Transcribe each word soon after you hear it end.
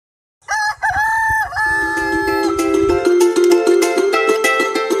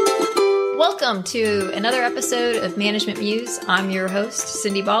Welcome to another episode of Management Muse. I'm your host,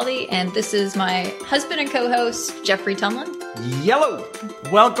 Cindy Baldy, and this is my husband and co-host, Jeffrey Tumlin. Yellow!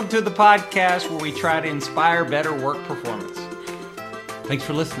 Welcome to the podcast where we try to inspire better work performance. Thanks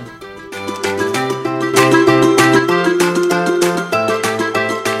for listening.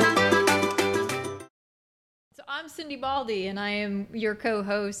 So I'm Cindy Baldy, and I am your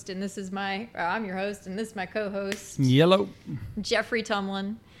co-host, and this is I'm your host, and this is my co-host, Yellow. Jeffrey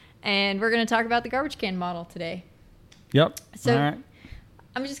Tumlin. And we're going to talk about the garbage can model today. Yep. So all right.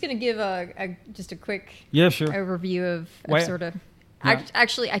 I'm just going to give just a quick overview of sort of... Yeah.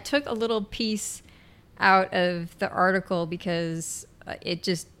 Actually, I took a little piece out of the article because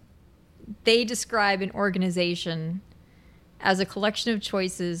they describe an organization as a collection of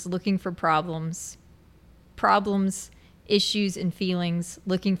choices looking for problems, issues, and feelings,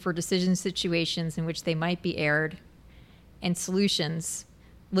 looking for decision situations in which they might be aired, and solutions,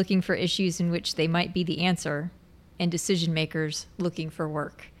 looking for issues in which they might be the answer, and decision makers looking for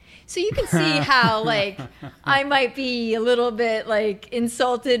work. So you can see how, I might be a little bit,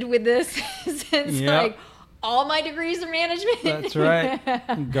 insulted with this since, all my degrees are management. That's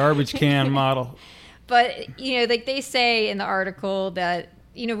right. Garbage can model. But, they say in the article that,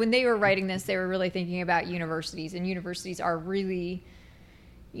 when they were writing this, they were really thinking about universities, and universities are really,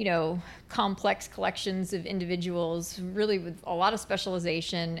 complex collections of individuals, really with a lot of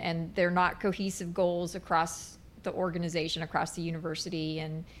specialization, and they're not cohesive goals across the organization, across the university,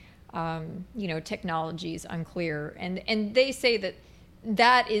 and technology is unclear. And they say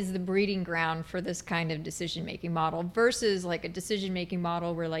that is the breeding ground for this kind of decision-making model versus a decision-making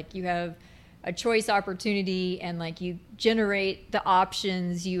model where you have a choice opportunity and you generate the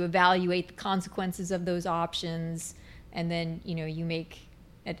options, you evaluate the consequences of those options, and then, you make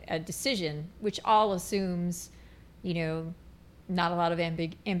a decision, which all assumes, not a lot of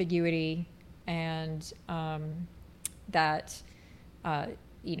ambiguity, and that,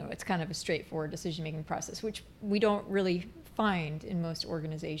 it's kind of a straightforward decision-making process, which we don't really find in most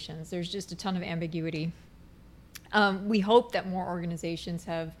organizations. There's just a ton of ambiguity. We hope that most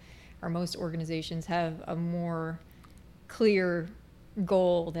organizations have a more clear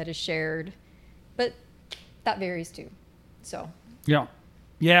goal that is shared, but that varies too. So.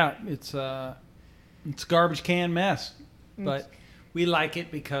 Yeah, it's garbage can mess, but we like it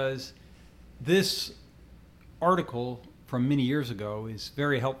because this article from many years ago is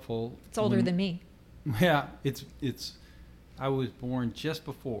very helpful. It's older than me. Yeah, it's. I was born just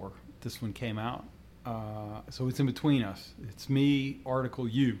before this one came out, so it's in between us. It's me, article,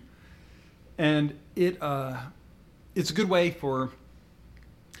 you, and it's a good way for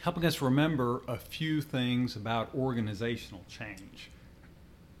helping us remember a few things about organizational change.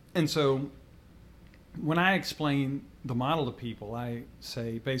 And so when I explain the model to people, I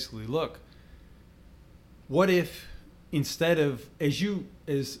say basically, look, what if instead of,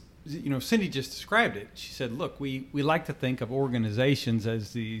 as Cindy just described it, she said, look, we like to think of organizations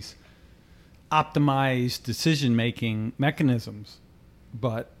as these optimized decision-making mechanisms,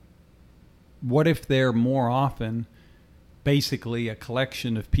 but what if they're more often basically a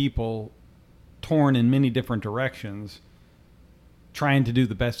collection of people torn in many different directions, trying to do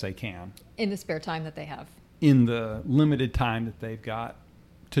the best they can in the spare time that they have, in the limited time that they've got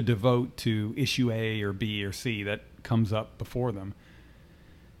to devote to issue A or B or C that comes up before them.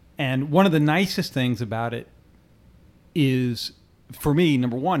 And one of the nicest things about it is, for me,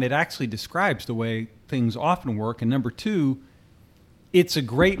 number one, it actually describes the way things often work, and number two, it's a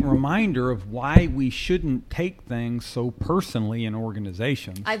great reminder of why we shouldn't take things so personally in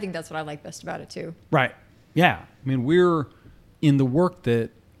organizations. I think that's what I like best about it too. Right. Yeah. I mean, in the work that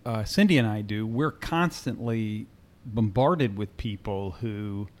Cindy and I do, we're constantly bombarded with people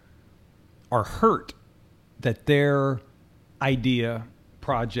who are hurt that their idea,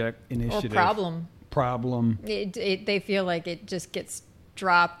 project, initiative, or problem, they feel like it just gets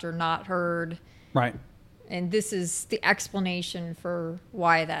dropped or not heard. Right. And this is the explanation for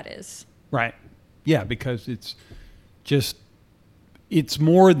why that is. Right. Yeah, because it's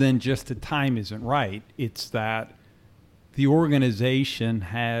more than just the time isn't right. It's that the organization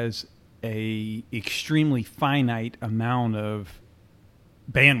has a extremely finite amount of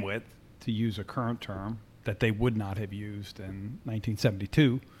bandwidth, to use a current term, that they would not have used in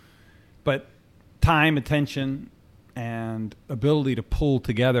 1972. But time, attention, and ability to pull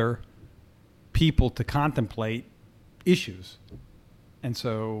together people to contemplate issues. And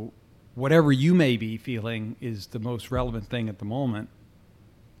so whatever you may be feeling is the most relevant thing at the moment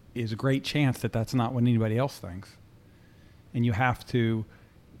is a great chance that that's not what anybody else thinks. And you have to,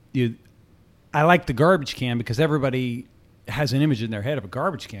 I like the garbage can because everybody has an image in their head of a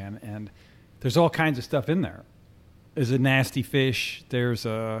garbage can, and there's all kinds of stuff in there. There's a nasty fish, there's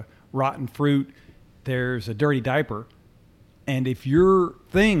a rotten fruit, there's a dirty diaper. And if your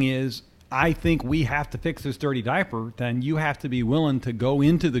thing is, I think we have to fix this dirty diaper, then you have to be willing to go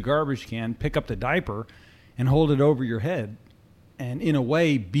into the garbage can, pick up the diaper, and hold it over your head, and in a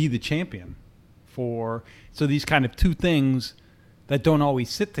way be the champion for. So these kind of two things that don't always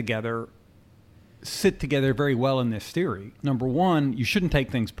sit together very well in this theory. Number one, you shouldn't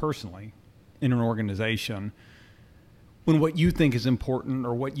take things personally in an organization when what you think is important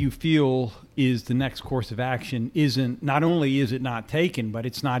or what you feel is the next course of action isn't, not only is it not taken, but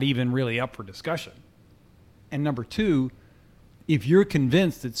it's not even really up for discussion. And number two, if you're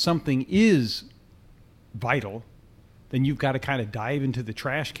convinced that something is vital, then you've got to kind of dive into the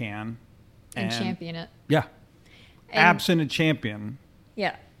trash can and champion it. Yeah. And absent a champion.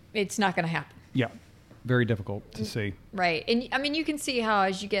 Yeah. It's not going to happen. Yeah. Very difficult to see. Right. And I mean, you can see how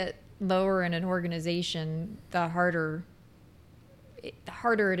as you get lower in an organization, the harder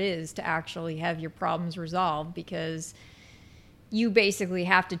it is to actually have your problems resolved, because you basically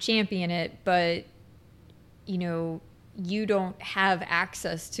have to champion it, but you don't have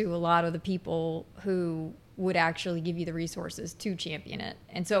access to a lot of the people who would actually give you the resources to champion it.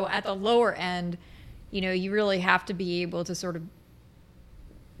 And so at the lower end, you really have to be able to sort of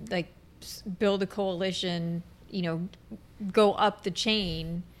like build a coalition, go up the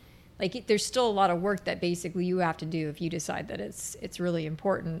chain. Like there's still a lot of work that basically you have to do if you decide that it's really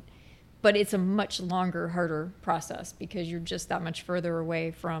important, but it's a much longer, harder process because you're just that much further away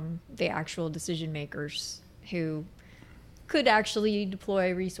from the actual decision makers who could actually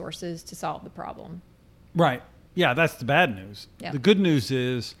deploy resources to solve the problem. Right. Yeah, that's the bad news. Yeah. The good news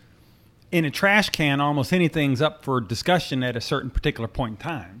is in a trash can, almost anything's up for discussion at a certain particular point in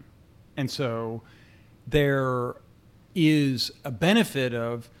time. And so there is a benefit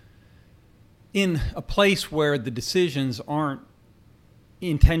of, in a place where the decisions aren't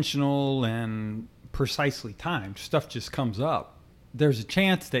intentional and precisely timed, stuff just comes up. There's a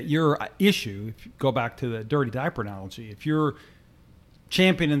chance that your issue, if you go back to the dirty diaper analogy, if you're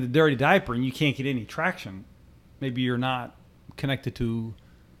championing the dirty diaper and you can't get any traction, maybe you're not connected to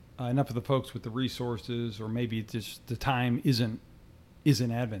enough of the folks with the resources, or maybe it's just the time isn't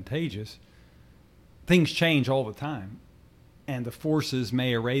advantageous. Things change all the time. And the forces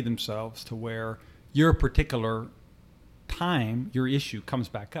may array themselves to where your particular time, your issue comes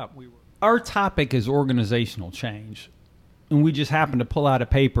back up. Our topic is organizational change. And we just happened to pull out a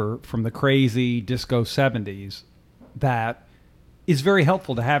paper from the crazy disco 70s that is very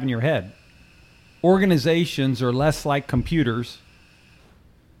helpful to have in your head. Organizations are less like computers,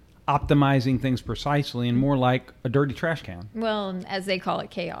 optimizing things precisely, and more like a dirty trash can. Well, as they call it,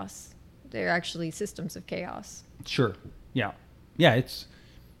 chaos. They're actually systems of chaos. Sure. Yeah. Yeah,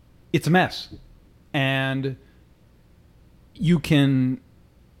 it's a mess. And you can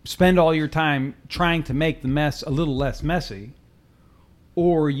spend all your time trying to make the mess a little less messy,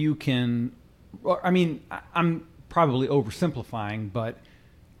 or you can, I'm probably oversimplifying, but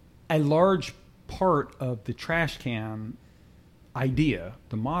a large part of the trash can idea,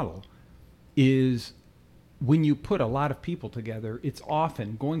 the model, is when you put a lot of people together, it's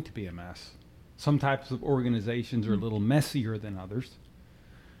often going to be a mess. Some types of organizations are a little messier than others.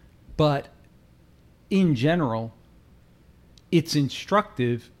 But in general, it's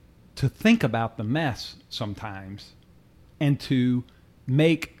instructive to think about the mess sometimes and to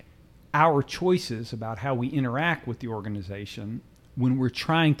make our choices about how we interact with the organization when we're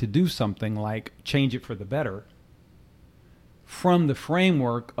trying to do something like change it for the better from the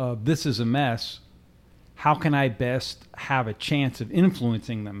framework of this is a mess. How can I best have a chance of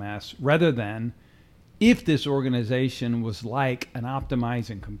influencing the mess, rather than if this organization was like an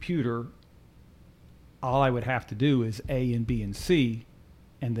optimizing computer, all I would have to do is A and B and C,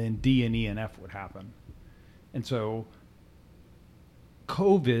 and then D and E and F would happen. And so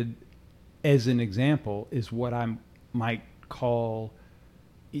COVID, as an example, is what I might call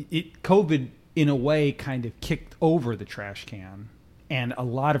it. COVID, in a way, kind of kicked over the trash can, and a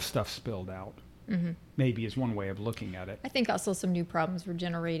lot of stuff spilled out. Mm-hmm. Maybe is one way of looking at it. I think also some new problems were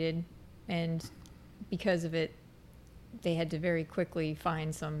generated, and because of it, they had to very quickly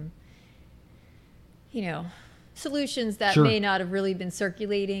find some, solutions that Sure. may not have really been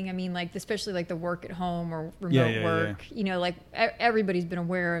circulating. I mean, like, especially like the work at home or remote work, like everybody's been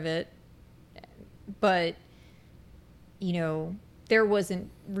aware of it, but, there wasn't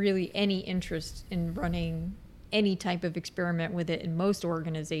really any interest in running any type of experiment with it in most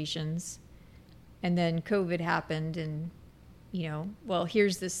organizations. And then COVID happened, and, well,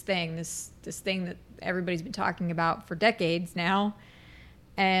 here's this thing that everybody's been talking about for decades now.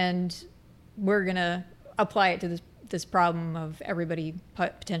 And we're going to apply it to this problem of everybody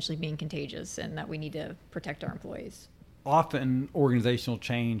potentially being contagious, and that we need to protect our employees. Often organizational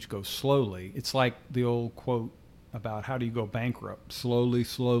change goes slowly. It's like the old quote about how do you go bankrupt? Slowly,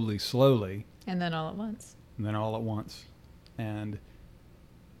 slowly, slowly. And then all at once. And then all at once. And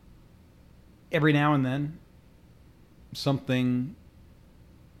every now and then, something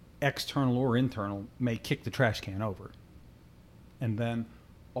external or internal may kick the trash can over. And then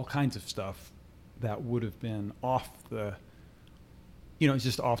all kinds of stuff that would have been off the, it's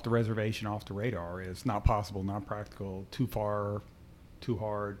just off the reservation, off the radar, is not possible, not practical, too far, too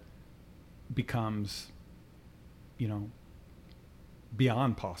hard, becomes,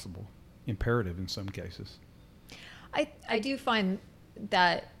 beyond possible, imperative in some cases. I do find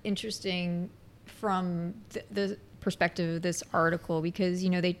that interesting from the perspective of this article, because,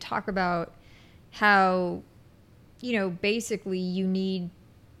 they talk about how, basically you need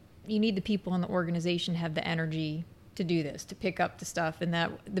the people in the organization to have the energy to do this, to pick up the stuff, and that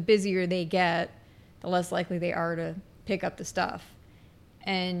the busier they get, the less likely they are to pick up the stuff.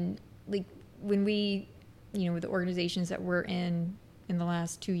 And like when we, with the organizations that we're in the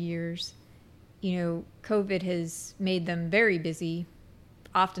last 2 years, COVID has made them very busy,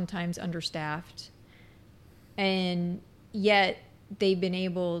 oftentimes understaffed, and yet they've been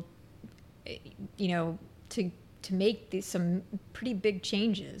able, to make some pretty big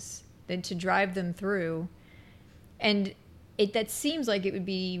changes, and to drive them through. And that seems like it would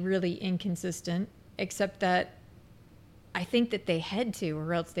be really inconsistent, except that I think that they had to,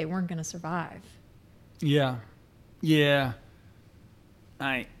 or else they weren't going to survive. Yeah. We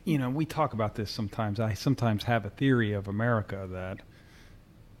talk about this sometimes. I sometimes have a theory of America that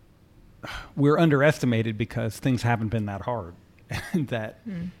we're underestimated because things haven't been that hard. And that,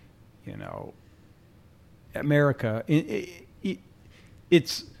 America,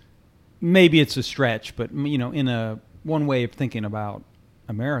 it's maybe it's a stretch, but one way of thinking about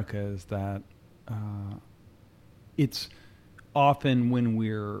America is that it's often when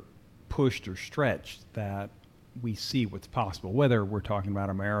we're pushed or stretched that we see what's possible, whether we're talking about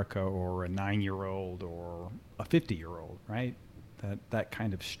America or a 9-year-old or a 50-year-old, right? That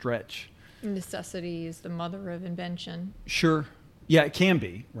kind of stretch. Necessity is the mother of invention. Sure. Yeah, it can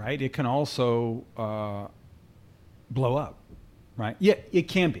be, right? It can also blow up, right? Yeah, it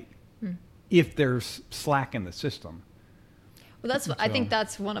can be if there's slack in the system. Well, I think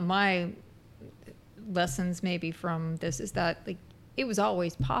that's one of my lessons maybe from this, is that like it was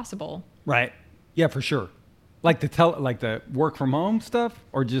always possible. Right. Yeah, for sure. Like the work from home stuff,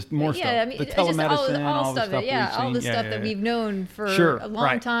 or just more stuff. Yeah, I mean, the telemedicine, all the stuff. stuff. All the stuff that we've known for a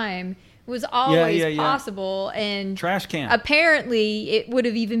long time was always possible, and trash can. Apparently, it would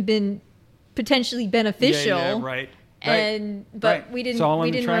have even been potentially beneficial. Yeah, right. But we didn't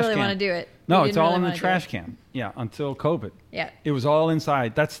really want to do it. No, it's all in the trash can. Yeah, until COVID. Yeah. It was all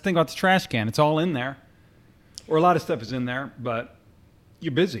inside. That's the thing about the trash can. It's all in there. Or a lot of stuff is in there, but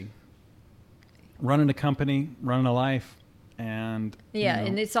you're busy. Running a company, running a life, and... Yeah,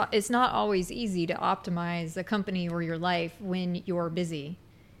 and it's not always easy to optimize a company or your life when you're busy.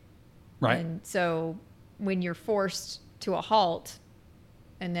 Right. And so when you're forced to a halt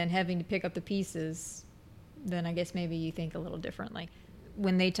and then having to pick up the pieces, then I guess maybe you think a little differently.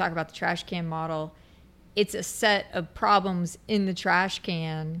 When they talk about the trash can model, it's a set of problems in the trash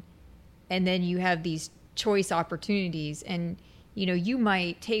can, and then you have these choice opportunities, and you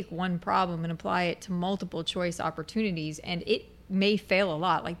might take one problem and apply it to multiple choice opportunities, and it may fail a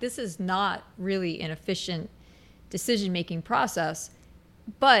lot. Like, this is not really an efficient decision-making process,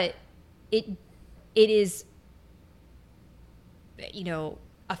 but it is,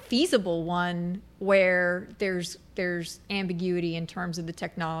 a feasible one where there's ambiguity in terms of the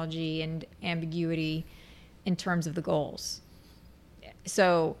technology and ambiguity in terms of the goals.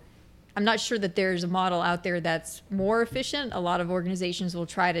 So I'm not sure that there's a model out there that's more efficient. A lot of organizations will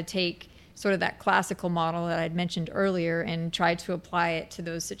try to take sort of that classical model that I'd mentioned earlier and try to apply it to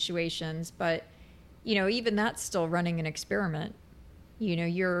those situations. But, even that's still running an experiment.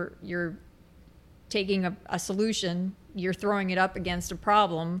 You're taking a solution, you're throwing it up against a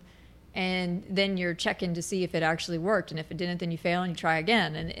problem, and then you're checking to see if it actually worked. And if it didn't, then you fail and you try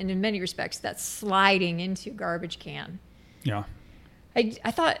again. And in many respects, that's sliding into garbage can. Yeah.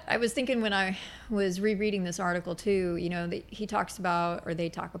 I was thinking when I was rereading this article too, they talk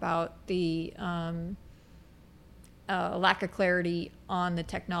about the lack of clarity on the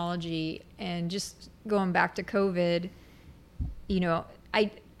technology, and just going back to COVID,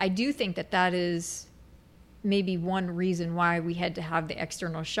 I do think that is maybe one reason why we had to have the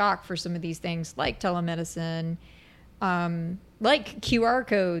external shock for some of these things, like telemedicine, like QR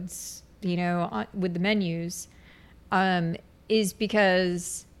codes, with the menus, is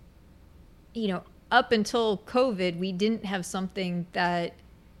because, up until COVID, we didn't have something that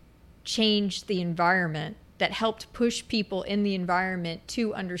changed the environment, that helped push people in the environment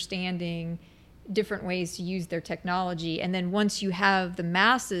to understanding different ways to use their technology. And then once you have the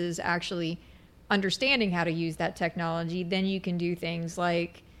masses actually understanding how to use that technology, then you can do things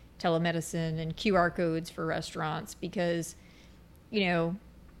like telemedicine and QR codes for restaurants, because,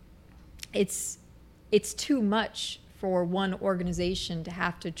 it's too much for one organization to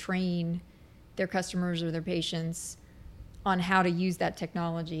have to train their customers or their patients on how to use that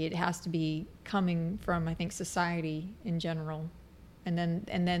technology. It has to be coming from, I think, society in general, and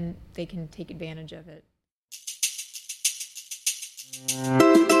then they can take advantage of it.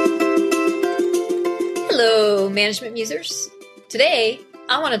 Hello, management musers. Today,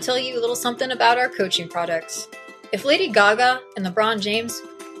 I want to tell you a little something about our coaching products. If Lady Gaga and LeBron James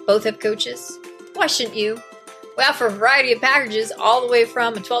both have coaches, why shouldn't you? We offer a variety of packages, all the way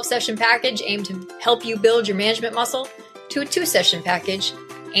from a 12-session package aimed to help you build your management muscle to a 2-session package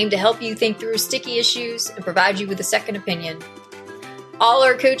aimed to help you think through sticky issues and provide you with a second opinion. All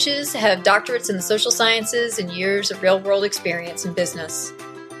our coaches have doctorates in the social sciences and years of real-world experience in business.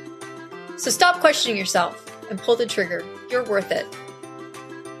 So stop questioning yourself and pull the trigger. You're worth it.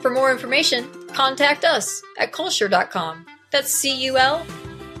 For more information, contact us at Culsure.com. That's CULSURE.com.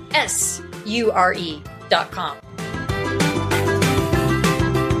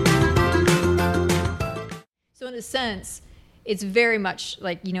 So in a sense, it's very much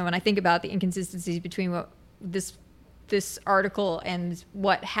like, when I think about the inconsistencies between what this article and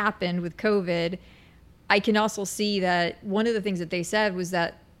what happened with COVID, I can also see that one of the things that they said was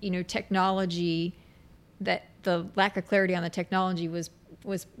that, technology, that the lack of clarity on the technology was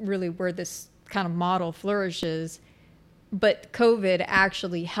really where this kind of model flourishes. But COVID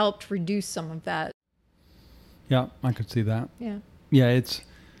actually helped reduce some of that. Yeah, I could see that. Yeah. Yeah,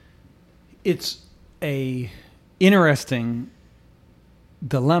 it's a interesting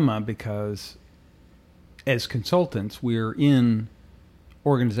dilemma, because as consultants, we're in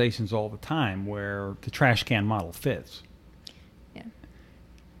organizations all the time where the trash can model fits. Yeah.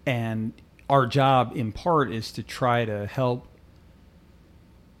 And our job in part is to try to help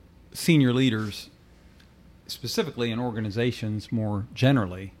senior leaders, specifically in organizations more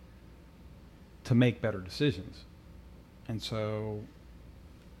generally, to make better decisions. And so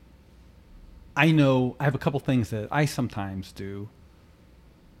I have a couple things that I sometimes do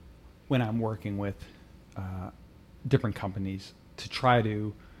when I'm working with different companies to try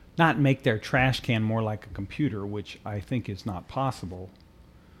to not make their trash can more like a computer, which I think is not possible,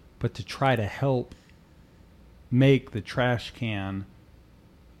 but to try to help make the trash can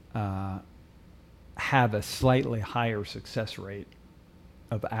have a slightly higher success rate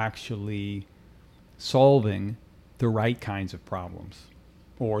of actually solving the right kinds of problems,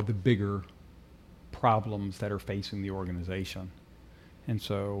 or the bigger problems that are facing the organization. And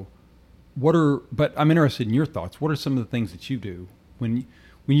so but I'm interested in your thoughts. What are some of the things that you do when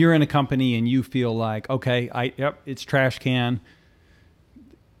you're in a company and you feel like, okay, it's trash can,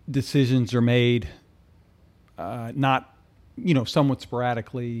 decisions are made, not, somewhat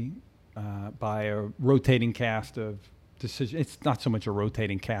sporadically, by a rotating cast of decision. It's not so much a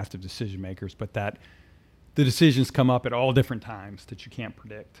rotating cast of decision makers, but that the decisions come up at all different times that you can't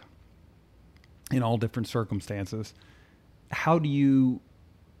predict in all different circumstances. How do you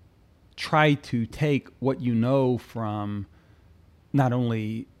try to take what you know from not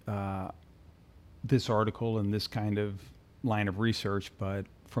only this article and this kind of line of research, but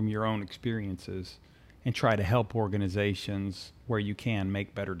from your own experiences, and try to help organizations where you can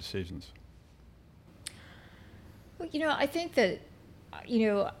make better decisions? Well, I think that,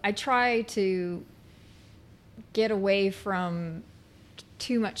 I try to get away from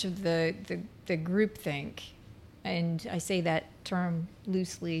too much of the groupthink, and I say that term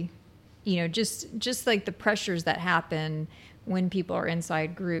loosely. Just like the pressures that happen when people are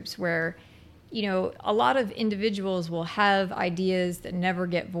inside groups, where, a lot of individuals will have ideas that never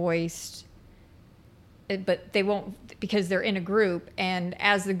get voiced, but they won't, because they're in a group. And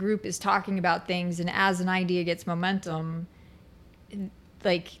as the group is talking about things and as an idea gets momentum,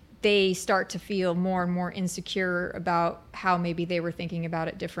 like they start to feel more and more insecure about how maybe they were thinking about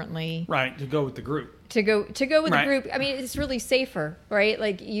it differently. Right, to go with the group. To go with the group. I mean, it's really safer, right?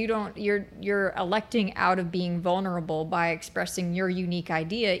 Like you're electing out of being vulnerable by expressing your unique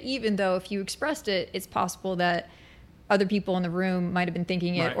idea, even though if you expressed it, it's possible that other people in the room might have been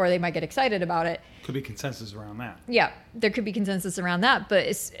thinking it, or they might get excited about it. Could be consensus around that. Yeah, there could be consensus around that.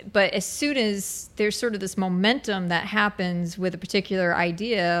 But as soon as there's sort of this momentum that happens with a particular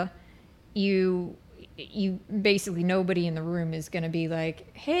idea, you basically, nobody in the room is going to be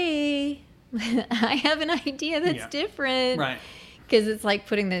like, hey, I have an idea that's different. Right. Because it's like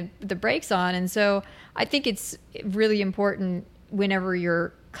putting the brakes on. And so I think it's really important whenever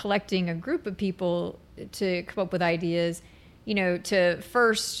you're collecting a group of people to come up with ideas, to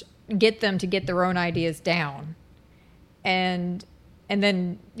first get them to get their own ideas down. And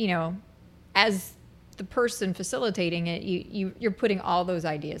then, as the person facilitating it, you're putting all those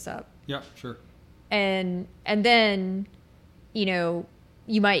ideas up. Yeah, sure. And then, you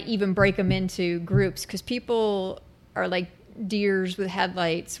might even break them into groups, because people are like deers with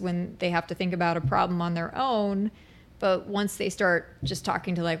headlights when they have to think about a problem on their own. But once they start just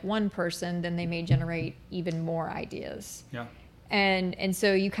talking to like one person, then they may generate even more ideas. Yeah. And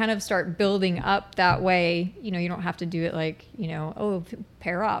so you kind of start building up that way. You don't have to do it like,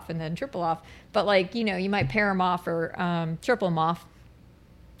 pair off and then triple off. But like, you might pair them off or triple them off,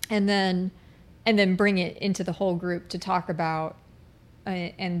 and then bring it into the whole group to talk about,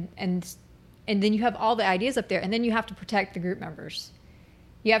 and then you have all the ideas up there, and then you have to protect the group members.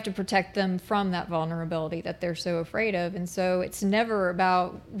 You have to protect them from that vulnerability that they're so afraid of. And so it's never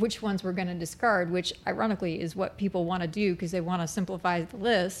about which ones we're going to discard, which ironically is what people want to do because they want to simplify the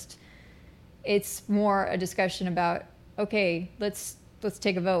list. It's more a discussion about, okay, let's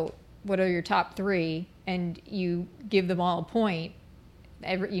take a vote. What are your top 3? And you give them all a point,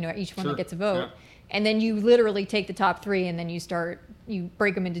 each one that gets a vote. Yeah. And then you literally take the top 3 and then you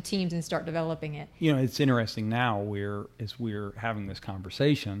break them into teams and start developing it. It's interesting now as we're having this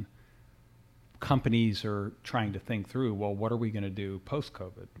conversation, companies are trying to think through, well, what are we going to do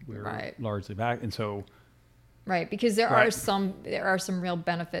post-COVID? We're largely back. And so. Right. Because there are some real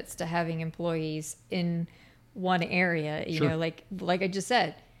benefits to having employees in one area, Sure. like I just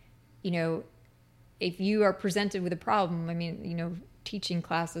said, if you are presented with a problem, teaching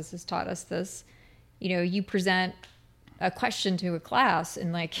classes has taught us this. You present a question to a class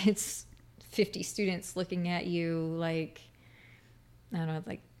and like it's 50 students looking at you like, I don't know,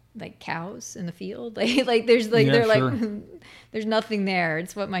 like cows in the field. Like there's like, yeah, they're sure. like, there's nothing there.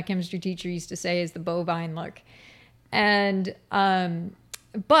 It's what my chemistry teacher used to say is the bovine look. And,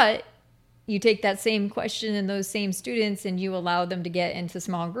 but you take that same question and those same students and you allow them to get into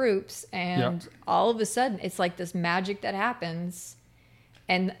small groups, and all of a sudden it's like this magic that happens.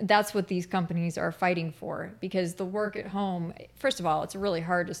 And that's what these companies are fighting for, because the work at home, first of all, it's really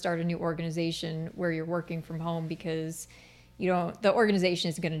hard to start a new organization where you're working from home, because the organization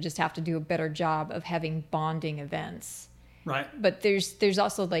is going to just have to do a better job of having bonding events. Right. But there's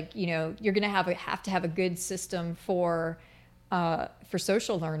also like, you're going to have to have a good system for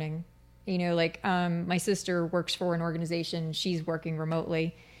social learning. My sister works for an organization. She's working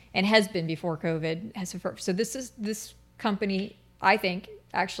remotely and has been before COVID. So this company, I think,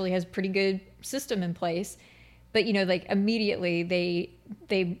 actually has a pretty good system in place. But, like immediately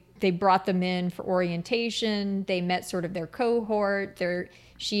they brought them in for orientation. They met sort of their cohort.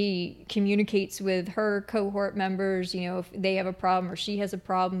 She communicates with her cohort members. If they have a problem or she has a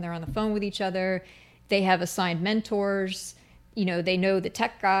problem, they're on the phone with each other. They have assigned mentors. They know the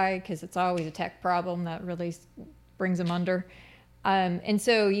tech guy, because it's always a tech problem that really brings them under. And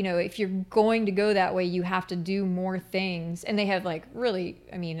so, if you're going to go that way, you have to do more things. And they have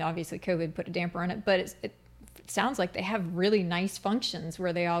obviously COVID put a damper on it, but it sounds like they have really nice functions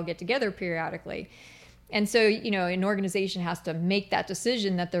where they all get together periodically. And so, an organization has to make that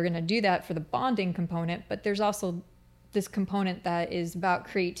decision that they're going to do that for the bonding component, but there's also this component that is about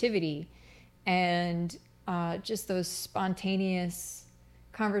creativity and just those spontaneous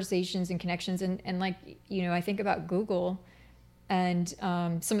conversations and connections. And I think about Google and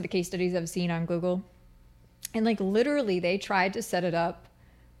some of the case studies I've seen on Google. And literally they tried to set it up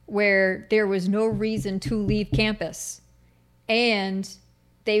where there was no reason to leave campus. And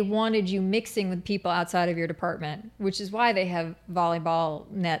they wanted you mixing with people outside of your department, which is why they have volleyball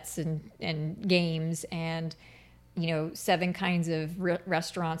nets and games and, 7 kinds of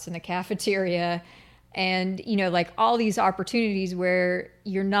restaurants in the cafeteria. And, all these opportunities where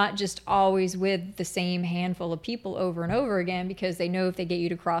you're not just always with the same handful of people over and over again, because they know if they get you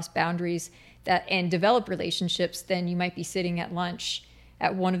to cross boundaries and develop relationships, then you might be sitting at lunch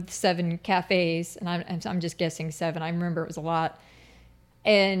at one of the 7 cafes. And I'm just guessing 7. I remember it was a lot.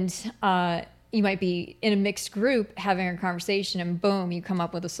 And you might be in a mixed group having a conversation, and boom, you come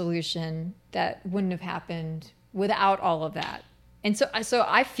up with a solution that wouldn't have happened without all of that. And so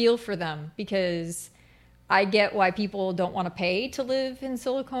I feel for them, because I get why people don't want to pay to live in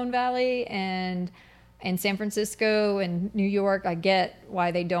Silicon Valley and San Francisco and New York. I get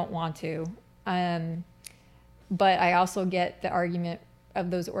why they don't want to. But I also get the argument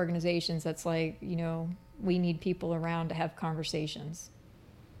of those organizations that's like, we need people around to have conversations.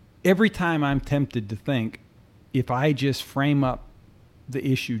 Every time I'm tempted to think, if I just frame up the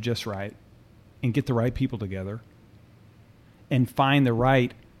issue just right and get the right people together and find the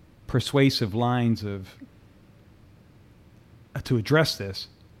right persuasive lines to address this,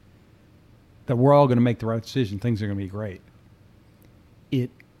 that we're all going to make the right decision. Things are going to be great.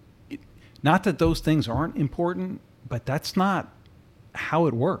 Not that those things aren't important, but that's not how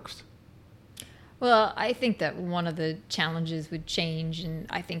it works. Well, I think that one of the challenges with change, and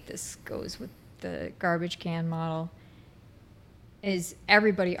I think this goes with the garbage can model, is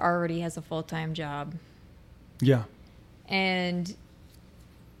everybody already has a full-time job. Yeah. And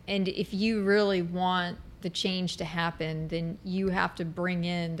if you really want the change to happen, then you have to bring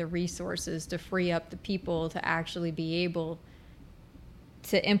in the resources to free up the people to actually be able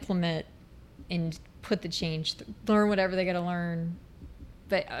to implement and put the change, learn whatever they got to learn.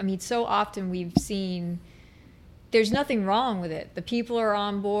 But I mean, so often we've seen there's nothing wrong with it. The people are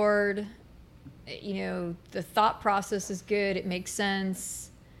on board. The thought process is good. It makes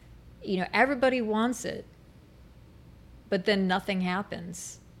sense. Everybody wants it. But then nothing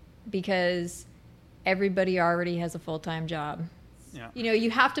happens because everybody already has a full-time job. Yeah.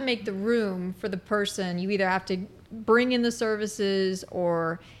 You have to make the room for the person. You either have to bring in the services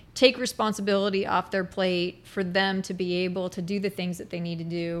or take responsibility off their plate for them to be able to do the things that they need to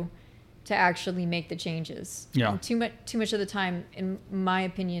do to actually make the changes. Yeah. And too much of the time, in my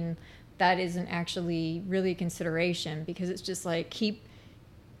opinion, that isn't actually really a consideration, because it's just like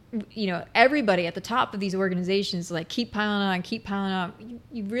everybody at the top of these organizations like keep piling on.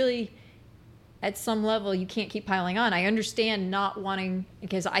 You really, at some level, you can't keep piling on. I understand not wanting,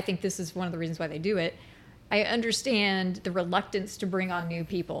 because I think this is one of the reasons why they do it. I understand the reluctance to bring on new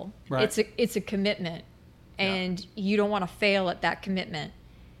people. Right. It's a commitment, and you don't want to fail at that commitment.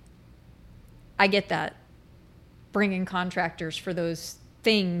 I get that. Bring in contractors for those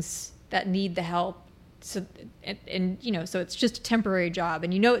things that need the help. So, so it's just a temporary job,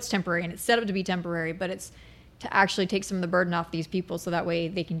 and it's temporary, and it's set up to be temporary, but it's to actually take some of the burden off these people so that way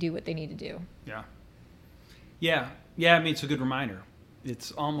they can do what they need to do. Yeah. I mean, it's a good reminder.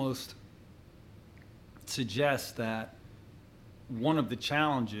 It's almost suggests that one of the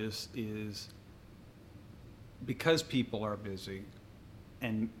challenges is because people are busy,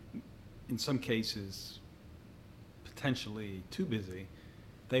 and in some cases potentially too busy,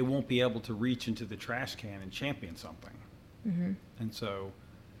 they won't be able to reach into the trash can and champion something. Mm-hmm. And so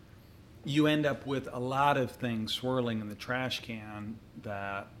you end up with a lot of things swirling in the trash can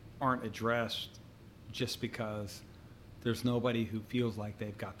that aren't addressed just because there's nobody who feels like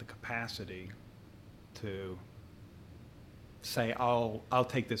they've got the capacity to say, I'll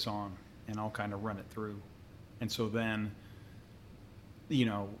take this on and I'll kind of run it through. And so then,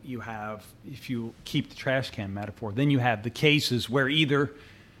 you have, if you keep the trash can metaphor, then you have the cases where either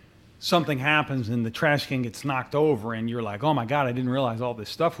something happens and the trash can gets knocked over and you're like, oh my God, I didn't realize all this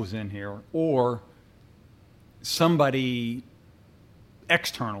stuff was in here. Or somebody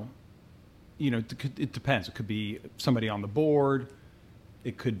external, it depends. It could be somebody on the board.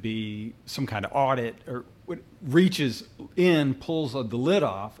 It could be some kind of audit, or reaches in, pulls the lid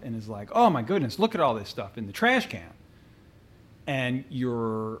off, and is like, oh my goodness, look at all this stuff in the trash can. And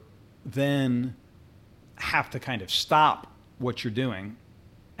you're then have to kind of stop what you're doing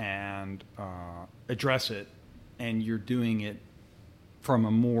and address it, and you're doing it from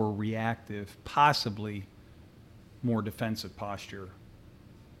a more reactive, possibly more defensive posture,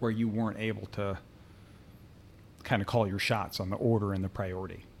 where you weren't able to kind of call your shots on the order and the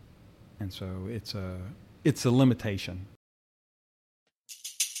priority. And so it's a limitation.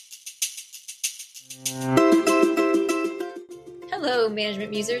 Hello,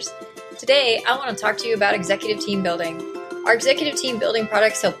 Management Musers. Today, I want to talk to you about executive team building. Our executive team building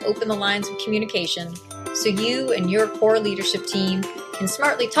products help open the lines of communication so you and your core leadership team can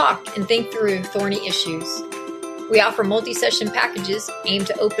smartly talk and think through thorny issues. We offer multi-session packages aimed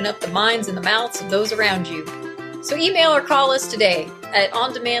to open up the minds and the mouths of those around you. So email or call us today at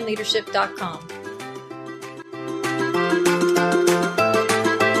ondemandleadership.com.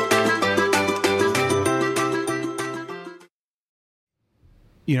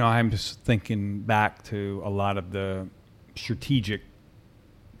 I'm just thinking back to a lot of the strategic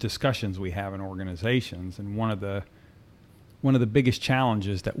discussions we have in organizations, and one of the biggest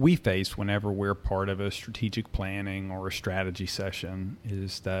challenges that we face whenever we're part of a strategic planning or a strategy session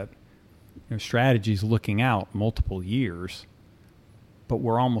is that strategy is looking out multiple years, but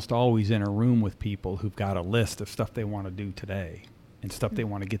we're almost always in a room with people who've got a list of stuff they want to do today and stuff they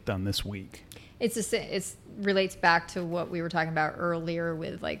want to get done this week. It relates back to what we were talking about earlier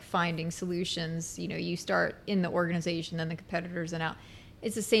with like finding solutions. You know, you start in the organization, then the competitors, and out.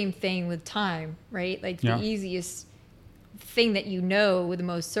 It's the same thing with time, right? Like the easiest thing that you know with the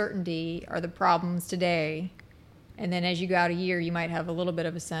most certainty are the problems today. And then as you go out a year, you might have a little bit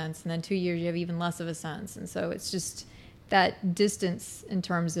of a sense. And then 2 years, you have even less of a sense. And so it's just that distance in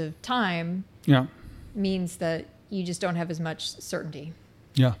terms of time means that you just don't have as much certainty.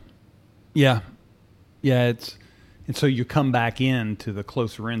 Yeah. And so you come back into the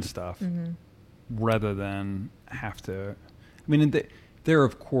closer in stuff rather than have to. I mean, there are,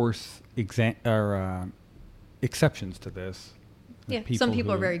 of course, exceptions to this. Yeah, some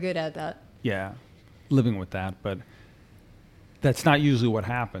people are very good at that. Yeah, living with that. But that's not usually what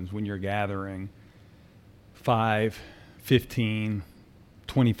happens when you're gathering 5, 15,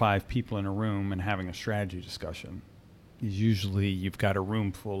 25 people in a room and having a strategy discussion. Usually you've got a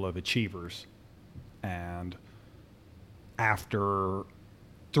room full of achievers. And after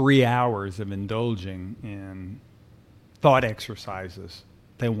 3 hours of indulging in thought exercises,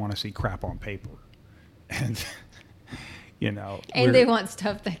 they want to see crap on paper. And, you know. And they want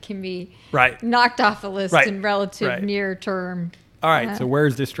stuff that can be knocked off a list in relative near term. All right, so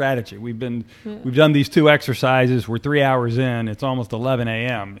where's the strategy? We've done these 2 exercises. We're 3 hours in. It's almost 11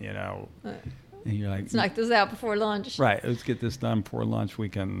 a.m., you know. And you're like, let's knock this out before lunch. Right, let's get this done before lunch. We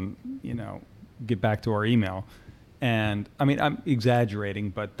can, you know, get back to our email. And, I mean, I'm exaggerating,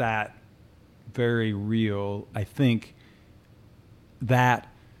 but that very real, I think that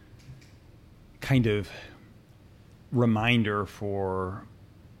kind of reminder for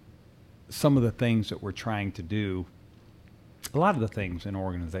some of the things that we're trying to do. A lot of the things in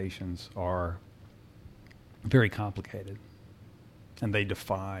organizations are very complicated, and they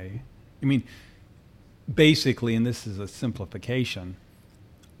defy. I mean, basically, and this is a simplification,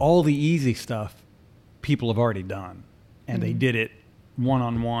 all the easy stuff people have already done, and they did it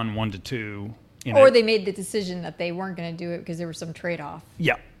one-on-one, 1-to-2. Or they made the decision that they weren't going to do it because there was some trade-off.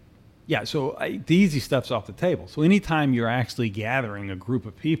 Yeah. So the easy stuff's off the table. So anytime you're actually gathering a group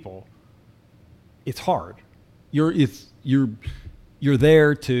of people, it's hard. You're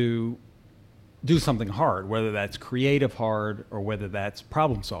there to do something hard, whether that's creative hard or whether that's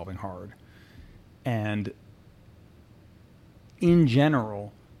problem solving hard. And in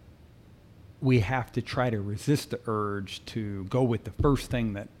general, we have to try to resist the urge to go with the first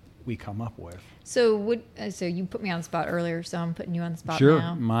thing that we come up with. So so you put me on the spot earlier, so I'm putting you on the spot now.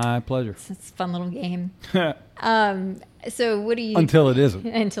 Sure, my pleasure. It's a fun little game. So what do you... Until it isn't.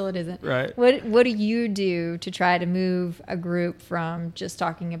 Until it isn't. Right. What do you do to try to move a group from just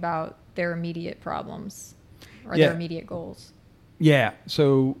talking about their immediate problems or their immediate goals? Yeah.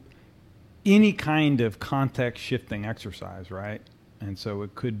 So any kind of context shifting exercise, right? And so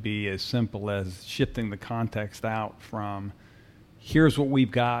it could be as simple as shifting the context out from here's what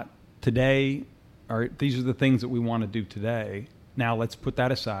we've got today, or these are the things that we want to do today. Now let's put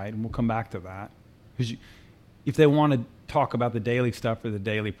that aside, and we'll come back to that. Because if they want to talk about the daily stuff or the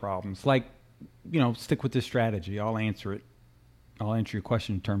daily problems, like, you know, stick with this strategy. I'll answer it. I'll answer your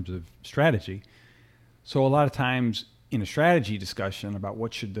question in terms of strategy. So a lot of times in a strategy discussion about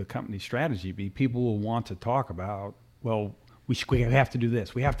what should the company's strategy be, people will want to talk about, well, we have to do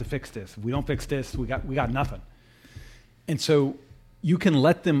this. We have to fix this. If we don't fix this, we got nothing. And so you can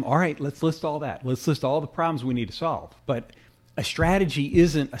let them, all right, let's list all that. Let's list all the problems we need to solve. But a strategy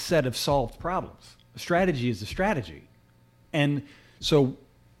isn't a set of solved problems. A strategy is a strategy. And so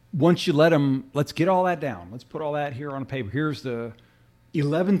once you let them, let's get all that down. Let's put all that here on a paper. Here's the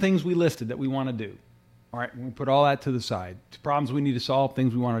 11 things we listed that we want to do. All right, we put all that to the side. Problems we need to solve,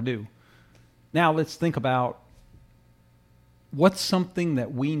 things we want to do. Now let's think about what's something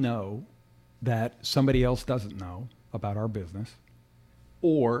that we know that somebody else doesn't know about our business,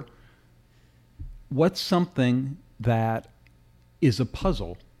 or what's something that is a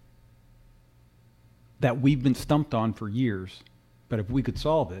puzzle that we've been stumped on for years, but if we could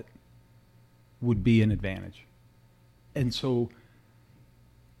solve it, would be an advantage. And so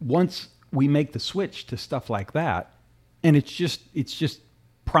once we make the switch to stuff like that, and it's just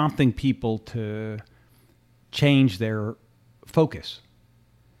prompting people to change their focus.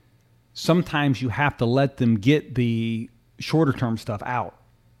 Sometimes you have to let them get the shorter term stuff out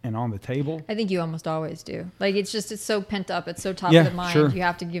and on the table. I think you almost always do. Like it's so pent up. It's so top of the mind. Sure. You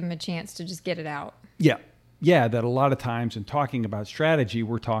have to give them a chance to just get it out. Yeah. That a lot of times in talking about strategy,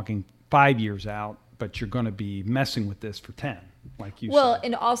 we're talking 5 years out, but you're going to be messing with this for 10, like you said. Well,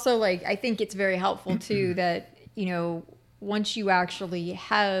 and also like, I think it's very helpful too that, you know, once you actually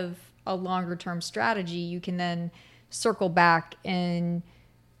have a longer term strategy, you can then circle back and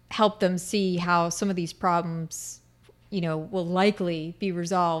help them see how some of these problems, will likely be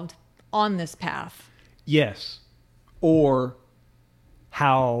resolved on this path. Yes. Or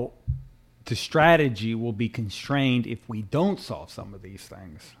how the strategy will be constrained if we don't solve some of these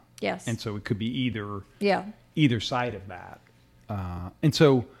things. Yes. And so it could be either side of that. And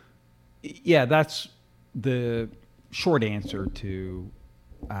so, that's the short answer to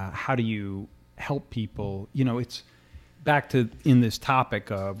how do you help people. It's back to in this topic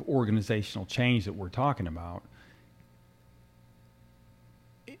of organizational change that we're talking about.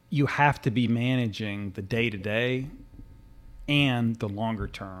 You have to be managing the day-to-day and the longer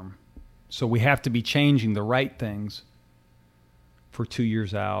term. So we have to be changing the right things for 2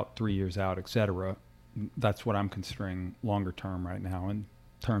 years out, 3 years out, et cetera. That's what I'm considering longer term right now in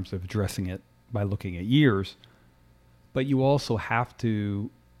terms of addressing it by looking at years. But you also have to,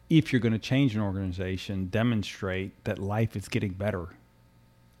 if you're going to change an organization, demonstrate that life is getting better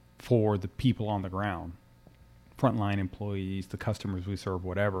for the people on the ground, frontline employees, the customers we serve,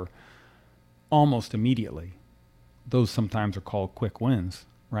 whatever, almost immediately. Those sometimes are called quick wins,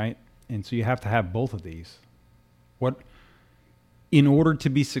 right? And so you have to have both of these. In order to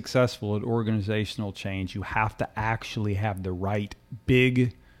be successful at organizational change, you have to actually have the right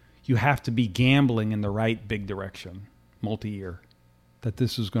you have to be gambling in the right big direction, multi-year, that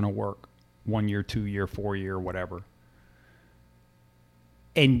this is going to work 1 year, 2 year, 4 year, whatever.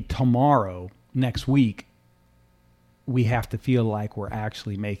 And tomorrow, next week, we have to feel like we're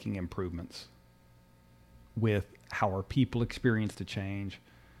actually making improvements with how our people experience the change,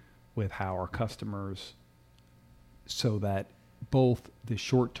 with how our customers, so that both the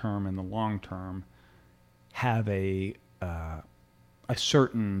short term and the long term have a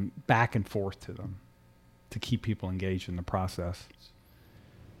certain back and forth to them to keep people engaged in the process.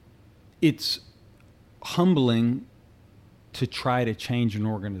 It's humbling to try to change an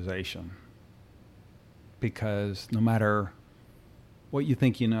organization, because no matter what you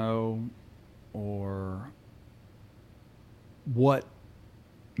think you know or what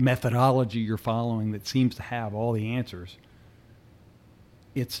methodology you're following that seems to have all the answers,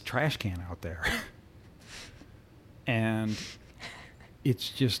 it's a trash can out there. And it's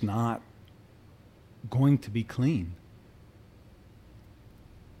just not going to be clean.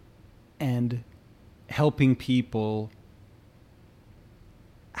 And helping people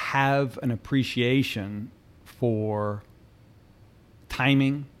have an appreciation for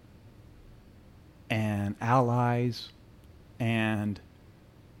timing and allies and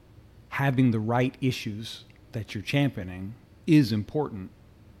having the right issues that you're championing is important.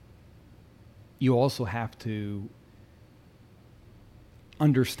 You also have to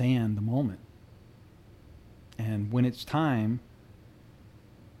understand the moment. And when it's time,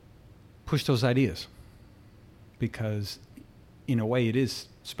 push those ideas, because in a way it is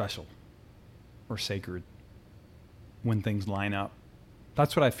special or sacred when things line up.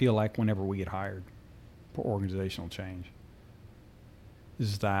 That's what I feel like whenever we get hired for organizational change,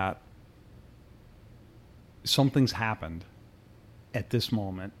 is that something's happened at this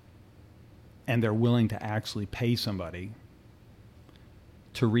moment and they're willing to actually pay somebody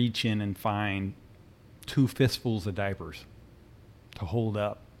to reach in and find 2 fistfuls of diapers to hold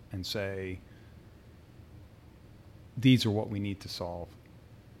up and say, these are what we need to solve.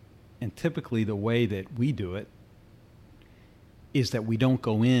 And typically the way that we do it is that we don't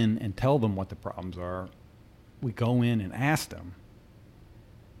go in and tell them what the problems are. We go in and ask them,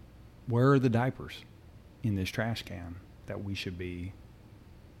 where are the diapers in this trash can that we should be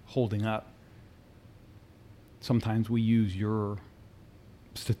holding up? Sometimes we use your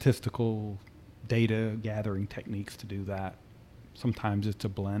statistical data gathering techniques to do that. Sometimes it's a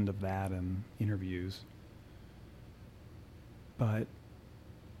blend of that and interviews.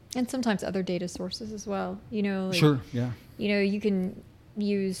 And sometimes other data sources as well. Sure, yeah. You can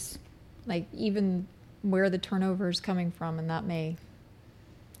use even where the turnover is coming from, and that may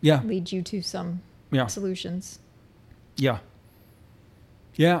lead you to some solutions. Yeah.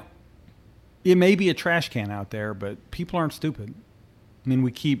 Yeah. It may be a trash can out there, but people aren't stupid. I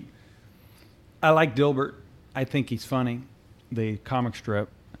mean, I like Dilbert. I think he's funny, the comic strip.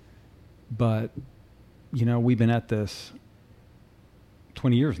 But, we've been at this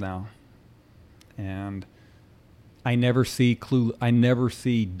 20 years now. And I never see dumb,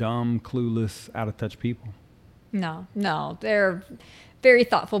 clueless, out of touch people. No. They're very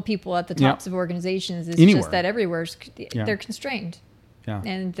thoughtful people at the tops of organizations. It's Anywhere. just that everywhere's they're constrained. Yeah.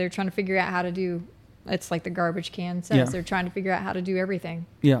 And they're trying to figure out how to do, it's like the garbage can says, they're trying to figure out how to do everything.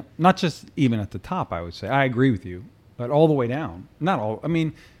 Yeah. Not just even at the top, I would say. I agree with you. But all the way down. Not all. I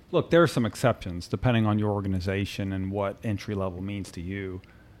mean, look, there are some exceptions depending on your organization and what entry level means to you.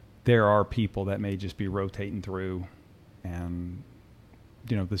 there are people that may just be rotating through, and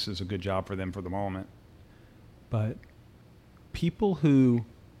this is a good job for them for the moment. But people who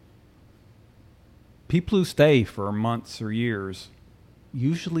stay for months or years,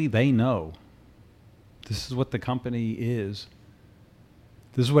 usually they know this is what the company is.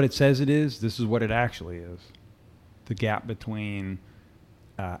 This is what it says it is. This is what it actually is. The gap between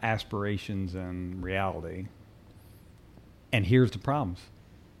aspirations and reality. And here's the problems.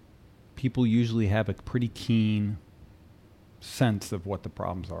 People usually have a pretty keen sense of what the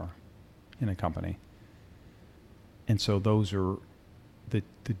problems are in a company. And so those are the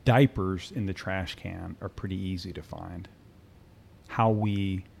diapers in the trash can are pretty easy to find. How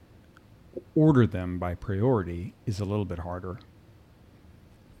we order them by priority is a little bit harder.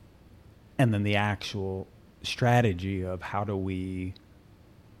 And then the actual strategy of how do we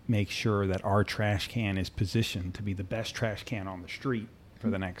make sure that our trash can is positioned to be the best trash can on the street for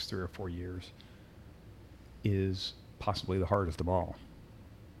the next 3 or 4 years is possibly the hardest of all.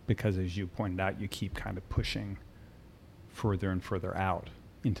 Because as you pointed out, you keep kind of pushing further and further out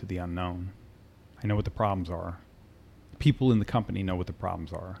into the unknown. I know what the problems are. People in the company know what the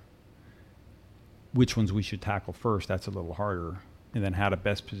problems are. Which ones we should tackle first, that's a little harder. And then how to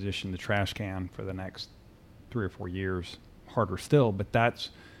best position the trash can for the next 3 or 4 years, harder still. But that's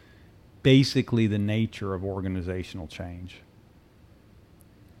basically the nature of organizational change.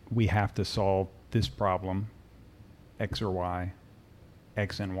 We have to solve this problem, X or Y,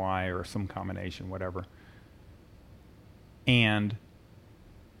 X and Y, or some combination, whatever. And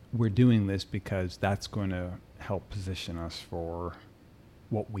we're doing this because that's going to help position us for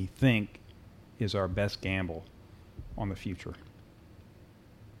what we think is our best gamble on the future.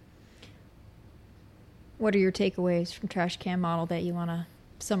 What are your takeaways from Trash Can Model that you want to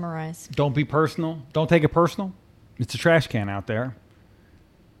summarize? Don't be personal. Don't take it personal. It's a trash can out there.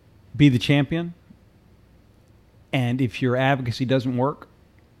 Be the champion. And if your advocacy doesn't work,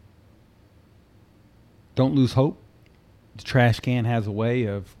 don't lose hope. The trash can has a way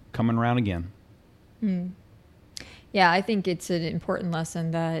of coming around again. Yeah, I think it's an important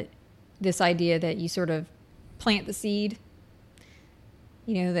lesson that this idea that you sort of plant the seed,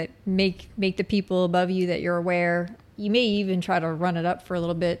 that make the people above you that you're aware. You may even try to run it up for a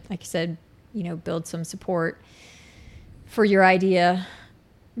little bit. Like you said, build some support for your idea.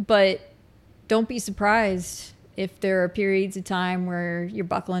 But don't be surprised if there are periods of time where you're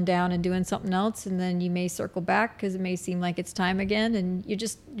buckling down and doing something else, and then you may circle back because it may seem like it's time again, and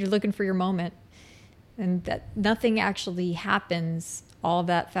you're looking for your moment. And that nothing actually happens all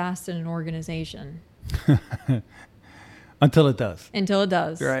that fast in an organization. Until it does. Until it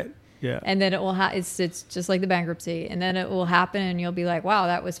does. Right. Yeah. And then it will it's just like the bankruptcy. And then it will happen and you'll be like, wow,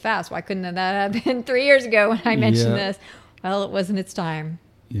 that was fast. Why couldn't that have happened 3 years ago when I mentioned this? Well, it wasn't its time.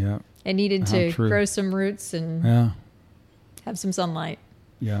 Yeah. It needed to grow some roots and have some sunlight.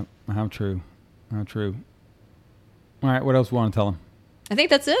 Yeah. How true. How true. All right. What else do you want to tell them? I think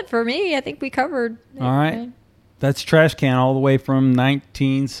that's it for me. I think we covered. All right. That's Trash Can all the way from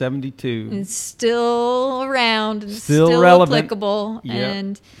 1972. It's still around. And still relevant. Applicable.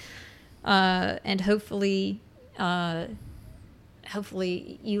 Yep. And hopefully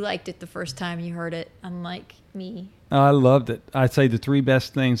you liked it the first time you heard it, unlike me. I loved it. I'd say the 3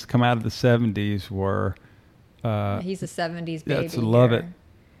 best things to come out of the 70s were... he's a 70s baby. That's love it.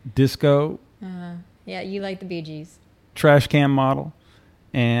 Disco. Yeah, you like the Bee Gees. Trash Can Model.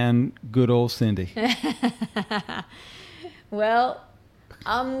 And good old Cindy. Well,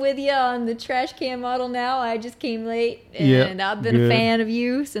 I'm with you on the Trash Can Model now. I just came late, and I've been a fan of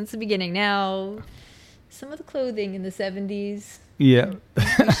you since the beginning. Now, some of the clothing in the 70s, yeah,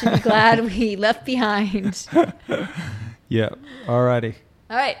 we should be glad we left behind. Yeah, all righty.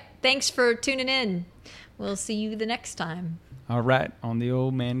 All right, thanks for tuning in. We'll see you the next time. All right, on the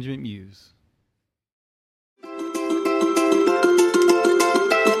old Management Muse.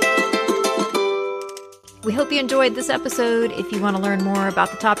 We hope you enjoyed this episode. If you want to learn more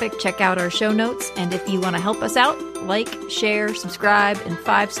about the topic, check out our show notes. And if you want to help us out, like, share, subscribe, and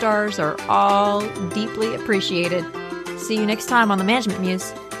 5 stars are all deeply appreciated. See you next time on the Management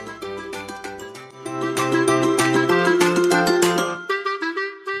Muse.